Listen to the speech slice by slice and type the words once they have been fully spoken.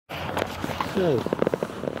So,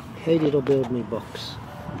 how did I build my box?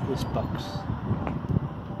 This box,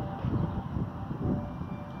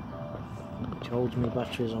 which holds my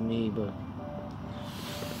batteries on my Ebike.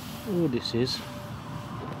 All this is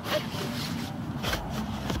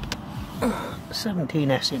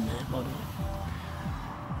 17S in there, by the way.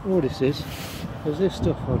 All this is this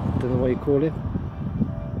stuff, I don't know what you call it,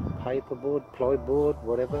 paperboard, plyboard,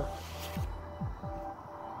 whatever.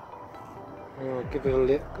 I'll give it a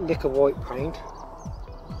lick of white paint.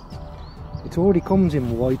 It already comes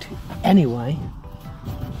in white anyway,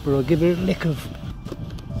 but I'll give it a lick of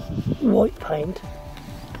white paint.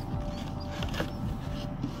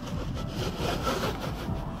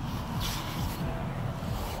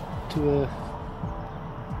 To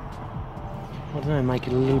I don't know, make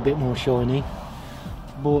it a little bit more shiny.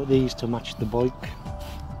 Bought these to match the bike,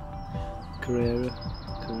 Carrera,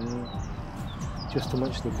 just to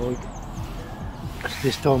match the bike.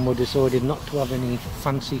 This time I decided not to have any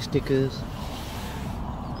fancy stickers.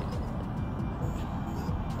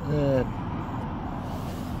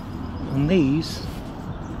 And these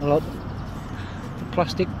are like the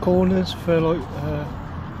plastic corners for like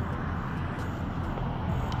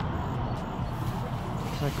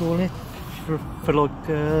what's I call it? For like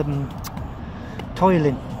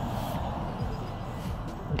tiling.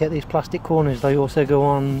 Get these plastic corners. They also go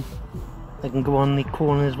on. They can go on the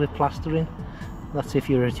corners with plastering. That's if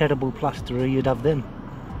you're a terrible plasterer, you'd have them.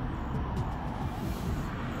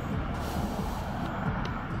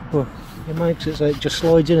 Well, it makes it so it just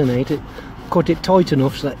slides in and out. It cut it tight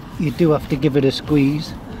enough so that you do have to give it a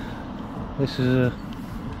squeeze. This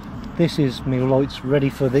is me lights ready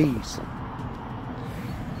for these.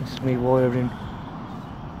 This is me wiring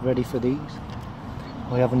ready for these.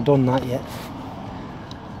 I haven't done that yet.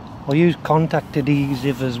 I use contact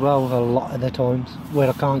adhesive as well a lot of the times where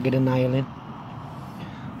I can't get a nail in.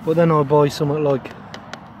 But then I'll buy something like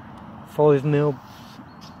 5mm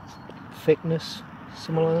thickness,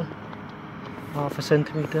 something like that, half a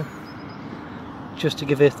centimetre, just to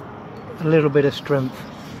give it a little bit of strength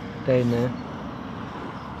down there,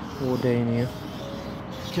 or down here,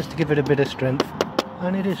 just to give it a bit of strength,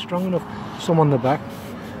 and it is strong enough. Some on the back,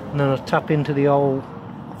 and then I'll tap into the hole,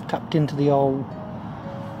 tapped into the hole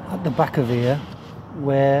at the back of here,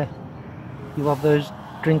 where you have those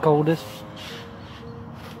drink holders.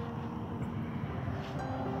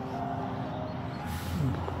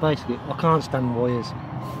 Basically, I can't stand wires.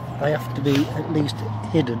 They have to be at least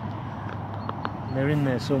hidden. They're in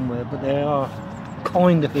there somewhere, but they are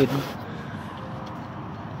kind of hidden.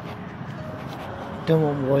 Don't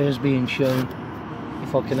want wires being shown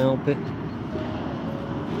if I can help it.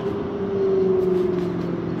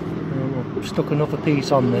 I've stuck another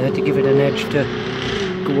piece on there to give it an edge to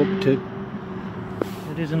go up to.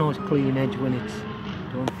 It is a nice clean edge when it's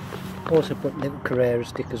done. Also put little Carrera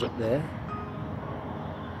stickers up there.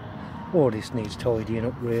 Oh, this needs tidying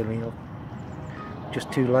up really. I'm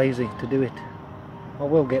just too lazy to do it. I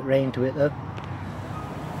will get round to it though.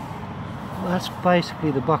 That's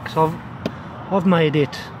basically the box. I've made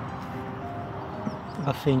it,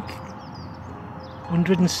 I think,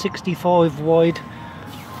 165 wide.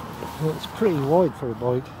 Well, it's pretty wide for a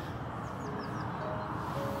bike,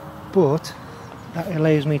 but that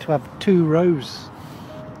allows me to have 2 rows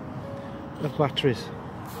of batteries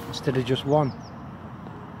instead of just one.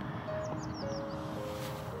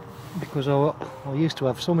 Because I used to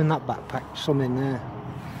have some in that backpack, some in there.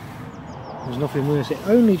 There's nothing worse. It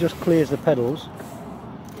only just clears the pedals,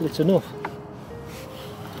 but it's enough.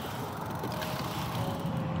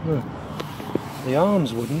 No, the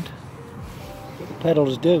arms wouldn't, but the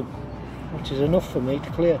pedals do, which is enough for me to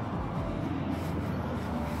clear.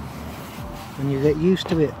 And you get used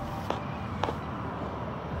to it.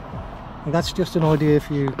 And that's just an idea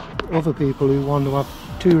for you other people who want to have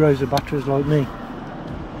 2 rows of batteries like me.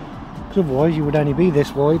 Because otherwise you would only be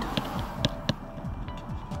this wide.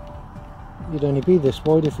 You'd only be this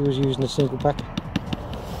wide if you was using a single pack.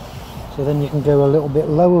 So then you can go a little bit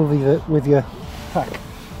lower with your pack.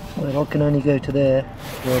 Well, I can only go to there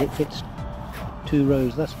where it fits 2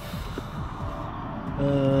 rows. That's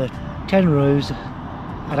 10 rows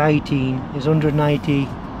at 18 is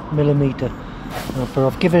 180mm. But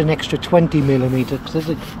I've given an extra 20mm because there's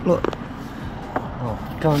a look. Oh,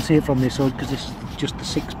 you can't see it from this side because it's just the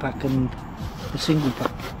 6-pack and the single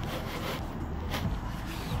pack.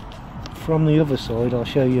 From the other side, I'll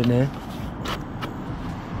show you now.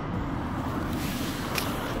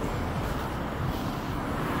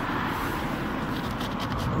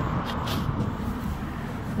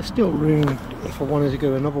 There's still room if I wanted to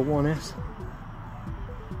go another 1S.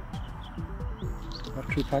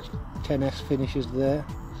 Battery pack 10S finishes there.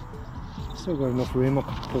 Still got enough room, I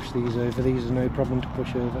could push these over. These are no problem to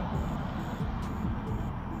push over.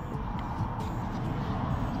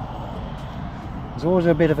 There's always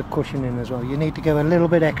a bit of a cushioning as well. You need to go a little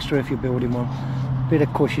bit extra if you're building one. Bit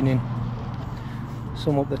of cushioning.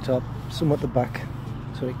 Some up the top, some at the back.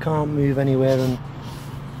 So it can't move anywhere and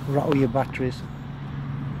rattle your batteries.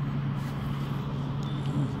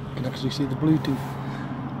 You can actually see the Bluetooth.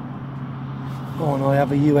 Oh, and I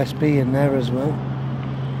have a USB in there as well.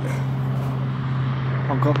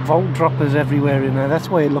 I've got volt droppers everywhere in there. That's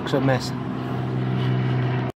why it looks a mess.